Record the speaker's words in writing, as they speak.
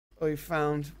we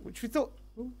found, which we thought.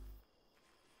 Ooh,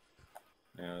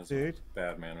 Yeah, there's dude, a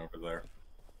bad man over there.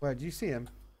 where do you see him?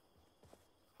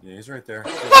 Yeah, he's right there.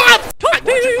 Okay,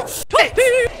 dude,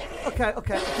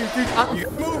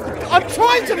 I'm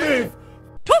trying to move.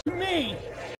 Me.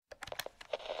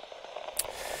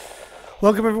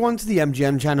 Welcome everyone to the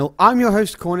MGN channel. I'm your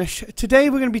host Cornish.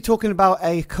 Today we're going to be talking about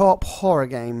a co-op horror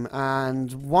game,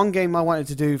 and one game I wanted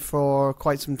to do for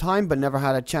quite some time but never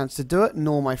had a chance to do it,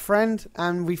 nor my friend,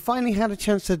 and we finally had a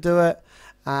chance to do it,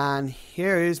 and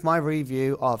here is my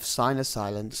review of Sign of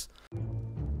Silence.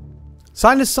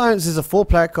 Sign of Silence is a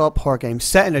 4-player co-op horror game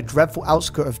set in a dreadful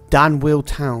outskirt of Danwheel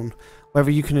Town,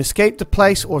 whether you can escape the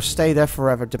place or stay there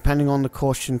forever depending on the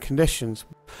caution conditions.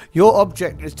 Your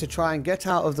object is to try and get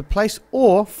out of the place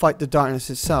or fight the darkness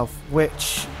itself,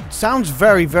 which sounds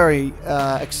very, very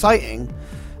exciting,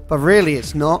 but really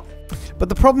it's not. But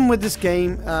the problem with this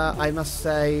game, I must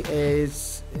say,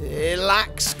 is it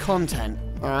lacks content,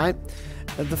 alright?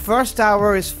 The first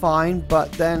hour is fine,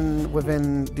 but then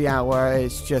within the hour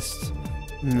it's just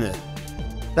meh.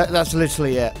 That's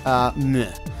literally it,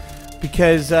 meh.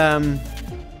 Because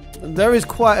there is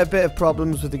quite a bit of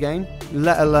problems with the game,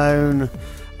 let alone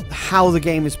how the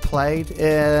game is played.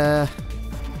 So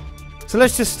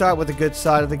let's just start with the good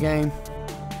side of the game.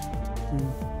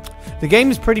 The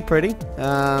game is pretty.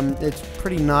 It's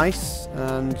pretty nice,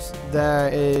 and there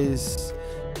is,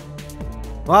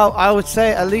 well, I would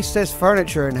say at least there's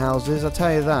furniture in houses, I'll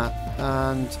tell you that,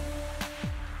 and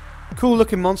cool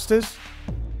looking monsters.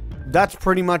 That's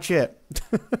pretty much it.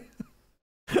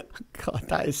 God,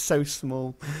 that is so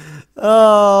small.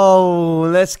 Oh,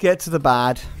 let's get to the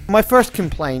bad. My first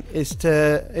complaint is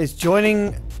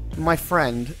joining my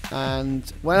friend,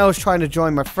 and when I was trying to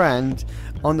join my friend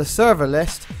on the server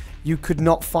list, you could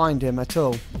not find him at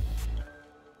all.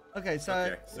 Okay,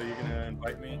 so you're gonna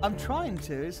invite me? I'm trying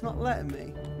to. It's not letting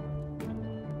me.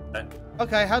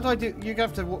 Okay, how do I do? You're gonna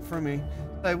have to walk through me.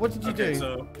 So, what did you do?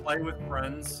 So play with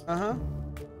friends.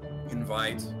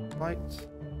 Invite. Right.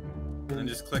 And then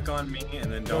just click on me,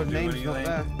 and then don't do anything. Not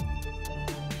there.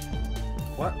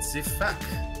 What the fuck?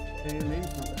 Your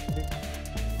name's not there.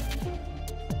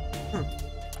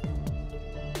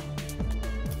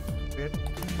 Weird.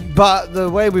 But the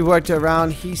way we worked it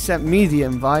around, he sent me the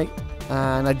invite,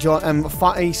 and I joined, and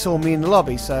he saw me in the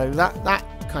lobby, so that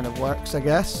kind of works, I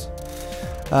guess.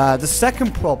 The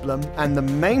second problem, and the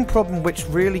main problem which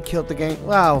really killed the game,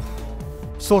 well,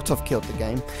 sort of killed the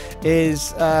game,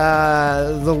 is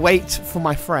the wait for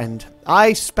my friend.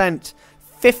 I spent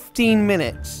 15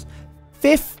 minutes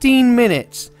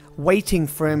waiting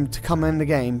for him to come in the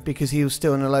game because he was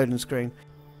still in the loading screen.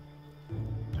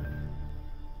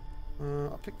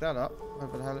 I'll pick that up,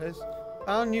 whatever the hell it is.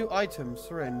 Our new item,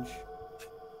 syringe.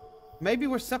 Maybe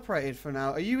we're separated for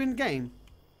now. Are you in game?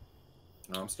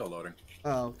 No, I'm still loading.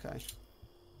 Oh, okay.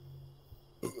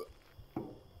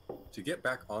 To get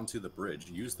back onto the bridge,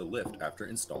 use the lift after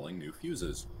installing new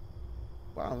fuses.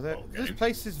 Wow, this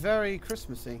place is very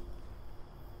Christmassy.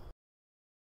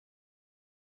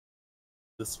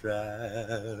 The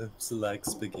straps like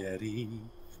spaghetti.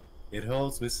 It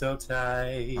holds me so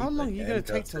tight. How long are you going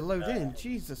to take to load in?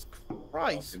 Jesus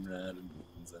Christ.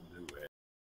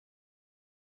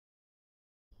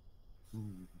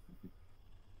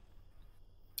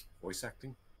 Voice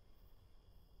acting?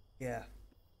 Yeah.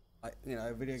 You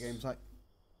know, video games like.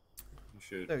 You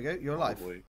should. There we go. You're live.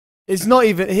 Probably. It's not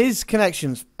even, his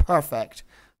connection's perfect,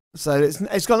 so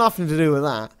it's got nothing to do with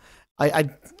that. I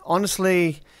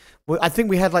honestly, I think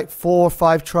we had like 4 or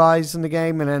 5 tries in the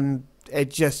game, and then it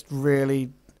just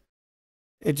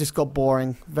got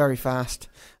boring very fast.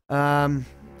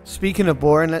 Speaking of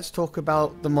boring, let's talk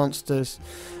about the monsters.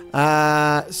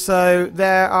 So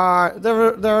there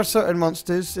are certain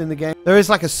monsters in the game. There is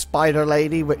like a spider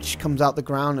lady which comes out the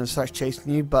ground and starts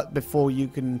chasing you, but before you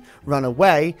can run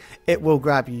away, it will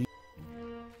grab you.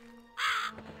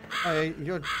 Hey,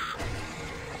 you're...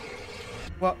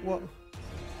 What?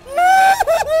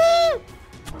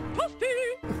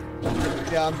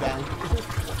 Yeah, I'm down.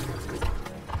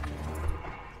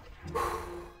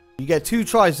 You get 2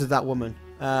 tries with that woman,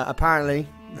 apparently.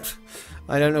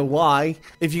 I don't know why.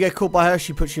 If you get caught by her,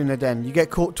 she puts you in a den. You get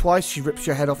caught twice, she rips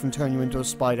your head off and turns you into a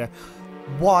spider.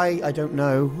 Why? I don't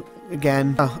know.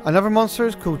 Again. Another monster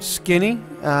is called Skinny.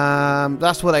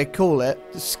 That's what they call it,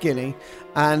 Skinny.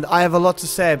 And I have a lot to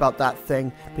say about that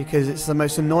thing, because it's the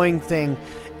most annoying thing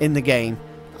in the game.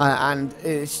 And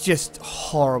it's just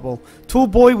horrible. Tall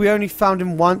boy, we only found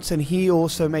him once, and he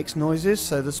also makes noises,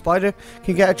 so the spider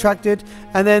can get attracted.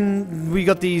 And then we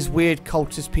got these weird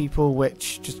cultist people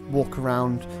which just walk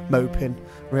around moping,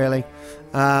 really.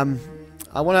 I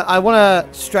wanna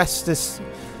stress this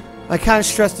I can't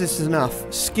stress this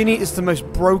enough. Skinny is the most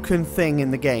broken thing in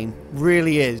the game.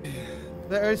 Really is.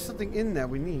 There is something in there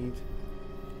we need.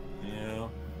 Yeah,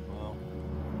 well.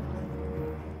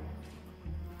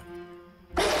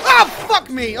 Ah, fuck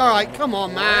me! Alright, come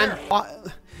on, man.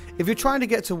 If you're trying to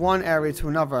get to one area to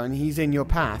another and he's in your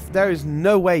path, there is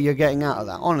no way you're getting out of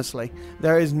that, honestly.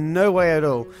 There is no way at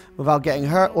all without getting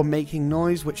hurt or making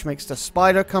noise, which makes the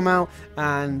spider come out,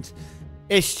 and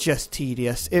it's just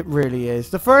tedious. It really is.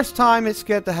 The first time it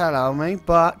scared the hell out of me,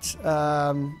 but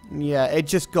yeah, it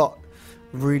just got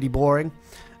really boring.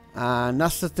 And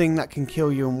that's the thing that can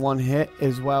kill you in one hit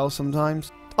as well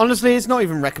sometimes. Honestly, it's not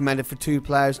even recommended for 2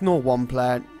 players, nor 1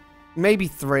 player. Maybe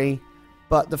 3.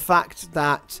 But the fact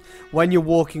that when you're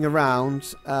walking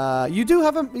around, you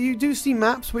do see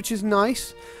maps, which is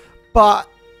nice, but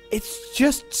it's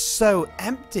just so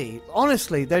empty.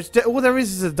 Honestly, all there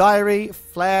is a diary, a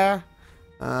flare,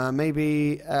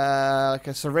 maybe like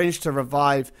a syringe to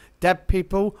revive dead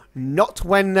people, not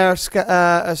when they're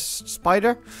a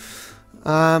spider.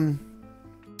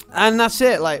 And that's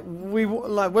it. Like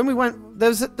when we went,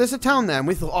 there's a town there, and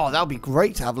we thought, oh, that would be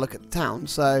great to have a look at the town.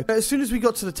 So as soon as we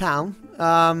got to the town,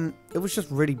 it was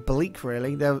just really bleak.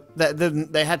 Really,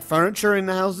 they had furniture in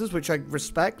the houses, which I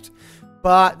respect,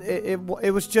 but it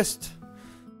was just,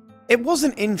 it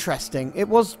wasn't interesting. It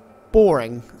was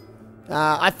boring.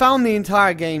 I found the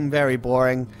entire game very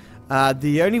boring.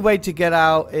 The only way to get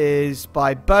out is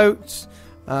by boat,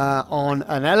 on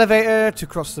an elevator to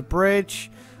cross the bridge.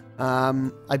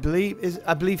 I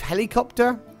believe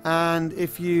helicopter, and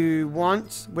if you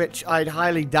want, which I'd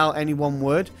highly doubt anyone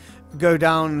would, go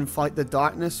down and fight the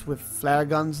darkness with flare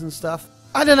guns and stuff.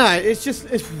 I don't know,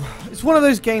 it's one of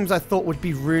those games I thought would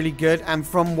be really good, and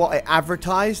from what it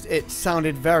advertised, it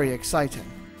sounded very exciting.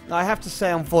 I have to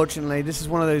say, unfortunately, this is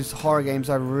one of those horror games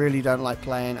I really don't like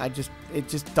playing. It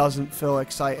just doesn't feel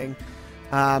exciting.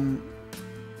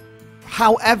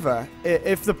 However,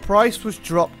 if the price was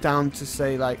dropped down to,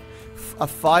 say, like a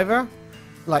 $5,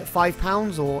 like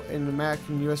 £5, or in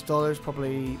American US dollars,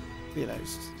 probably, you know,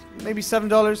 maybe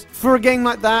 $7 for a game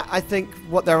like that, I think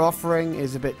what they're offering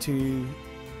is a bit too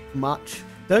much.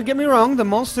 Don't get me wrong, the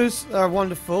monsters are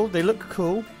wonderful, they look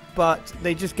cool, but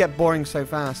they just get boring so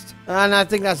fast. And I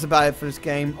think that's about it for this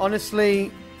game.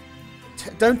 Honestly,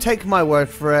 don't take my word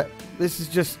for it. This is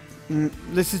just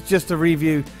a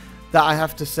review that I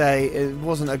have to say it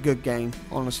wasn't a good game,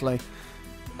 honestly.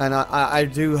 And I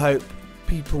do hope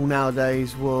people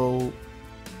nowadays will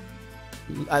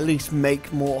at least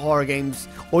make more horror games,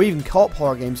 or even co-op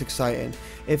horror games, exciting.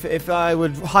 If I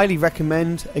would highly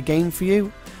recommend a game for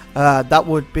you, that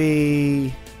would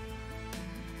be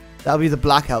the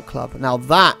Blackout Club. Now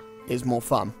that is more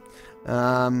fun.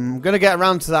 I'm gonna get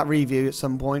around to that review at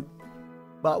some point.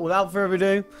 But without further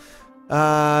ado,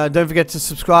 don't forget to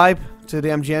subscribe to the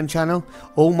MGN channel.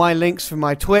 All my links for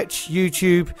my Twitch,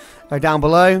 YouTube are down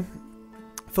below.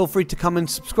 Feel free to come and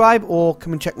subscribe, or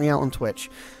come and check me out on Twitch.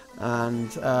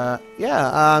 And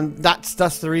yeah,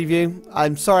 that's the review.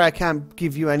 I'm sorry I can't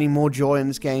give you any more joy in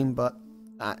this game, but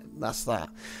that's that.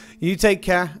 You take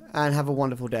care and have a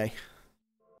wonderful day.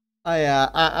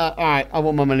 Alright, I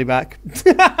want my money back.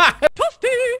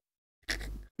 Toasty!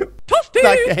 Toasty!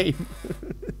 That game.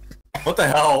 What the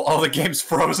hell? Oh, the game's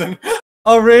frozen.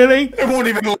 Oh, really? It won't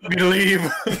even let me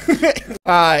leave.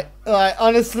 Alright,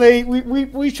 honestly,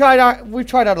 we tried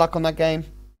our luck on that game.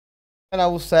 And I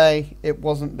will say it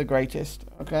wasn't the greatest,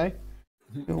 okay?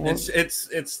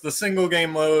 It's the single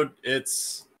game mode.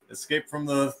 It's Escape from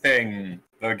the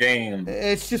game.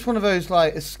 It's just one of those,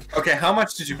 like... Okay, how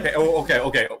much did you pay? Oh,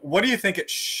 okay. What do you think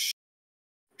it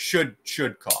should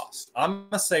cost? I'm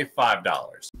gonna say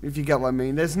 $5. If you get what I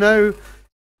mean. There's no...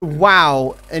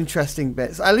 wow, interesting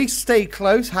bits. At least Stay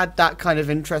Close had that kind of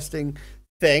interesting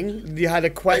thing. You had a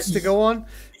quest to go on.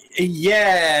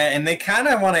 Yeah, and they kind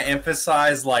of want to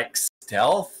emphasize like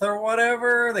stealth or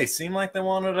whatever. They seem like they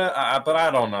wanted to, but I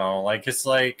don't know. Like it's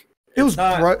like it was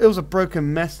a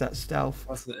broken mess, that stealth.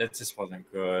 It just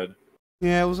wasn't good.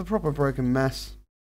 Yeah, it was a proper broken mess.